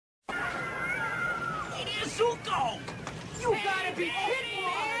Zuko! You gotta be kidding,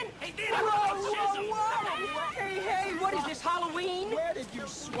 man! Hey, Danny, Whoa! Hey, what is this, Halloween? Where did you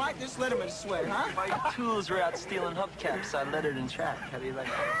swipe this Letterman sweat, huh? My tools were out stealing hubcaps on Lettered Track. How do you like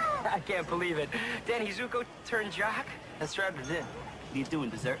that? I can't believe it. Danny Zuko turned jock? That's right, I did. What are you doing,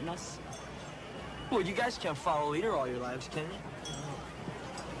 deserting us? Well, you guys can't follow a leader all your lives, can you?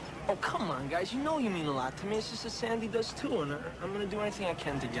 Oh, come on, guys. You know you mean a lot to me. It's just that Sandy does, too, and I'm gonna do anything I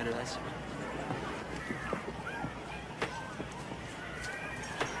can to get her, that's all.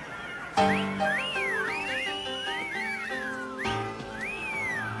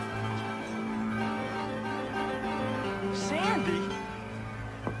 Sandy?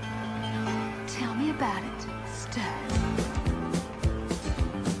 Tell me about it, Stud.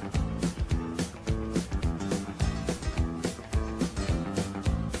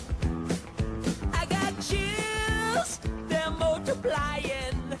 I got chills, they're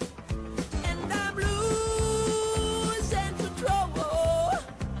multiplying, and I'm losing control.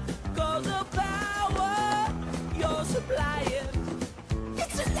 'Cause the power you're supplying,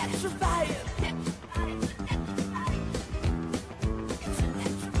 it's electrifying.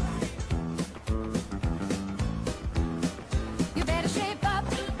 You better shape up,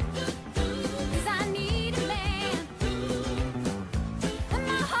 'cause I need a man. And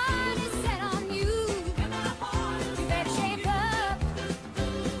my heart is set on you. You better shape up,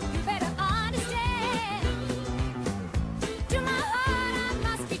 you better understand. To my heart I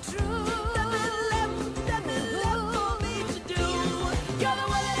must be true. Nothing left for me to do. You're the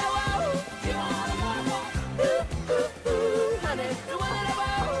one that I want. You're the one I want. Ooh, ooh, ooh, honey, the one that I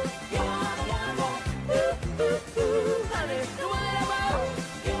want. You're the one I want. Ooh, ooh, ooh, honey, the one that I want.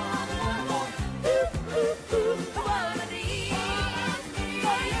 You're the one I want. Ooh, ooh, ooh, the one I need.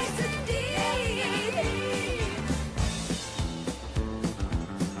 Oh, yes, indeed.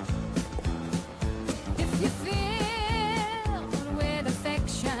 If you filled with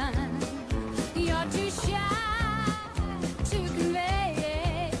affection, you're too shy to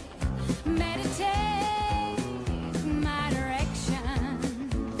convey. Meditate my direction.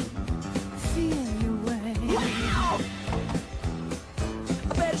 Feel your way. I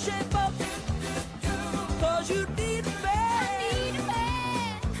better shape up, 'cause you need a man. I need a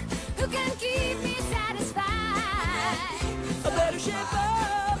man who can keep me satisfied. I better shape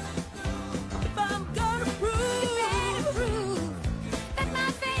up if I'm gonna Better prove. prove that my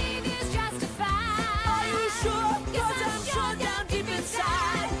faith is justified. Are you sure? Yes, 'Cause I'm sure down deep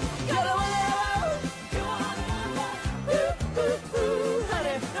inside. You're the one that I want. You are the one I want. Ooh, ooh, ooh,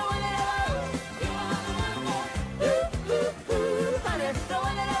 honey, the one that I want. You are the one I want. Ooh, ooh, ooh, honey, the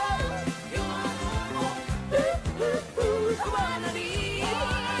one that I want. You are the one I want. Ooh, ooh, ooh, the one I need.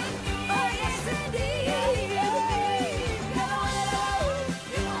 Oh, yes, indeed. You're the one that I want.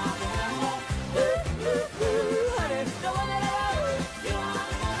 You are the one I want. Ooh, ooh, ooh, honey, the one that I want. You are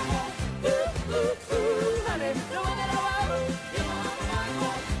the one I want. Ooh, ooh, ooh, honey, the one that I want. You are the one I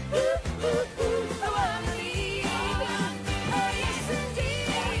want. Ooh, ooh, ooh, the one I need. Oh, yes,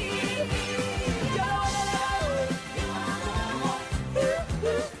 indeed. You're the one that I want. You are the one I want. Ooh,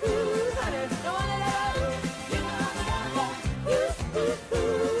 ooh, ooh, honey, the one that I want. You are the one I want. Ooh, ooh,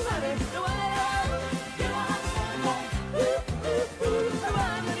 ooh, honey, the one that I want. You are the one I want. Ooh, ooh, ooh, the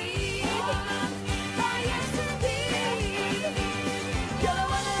one I need. Oh, yes, indeed. You're the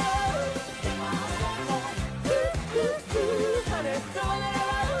one that I want. You are the one I want. Ooh, ooh, ooh, honey, the one that I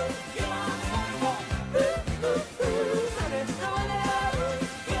want. You are the one I want. Ooh, ooh, ooh, honey, the one that I want.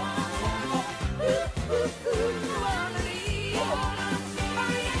 You are the one I want. Ooh, ooh, ooh, the one I need. Oh,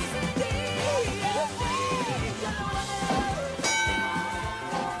 yes, indeed. You're the one that I want.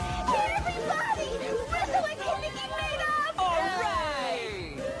 Everybody! Rizzo and Kinnicky made up! All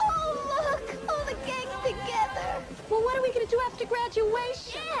right! Oh, look! All the gang's together! Well, what are we gonna do after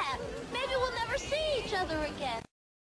graduation? Yeah, maybe we'll never see each other again.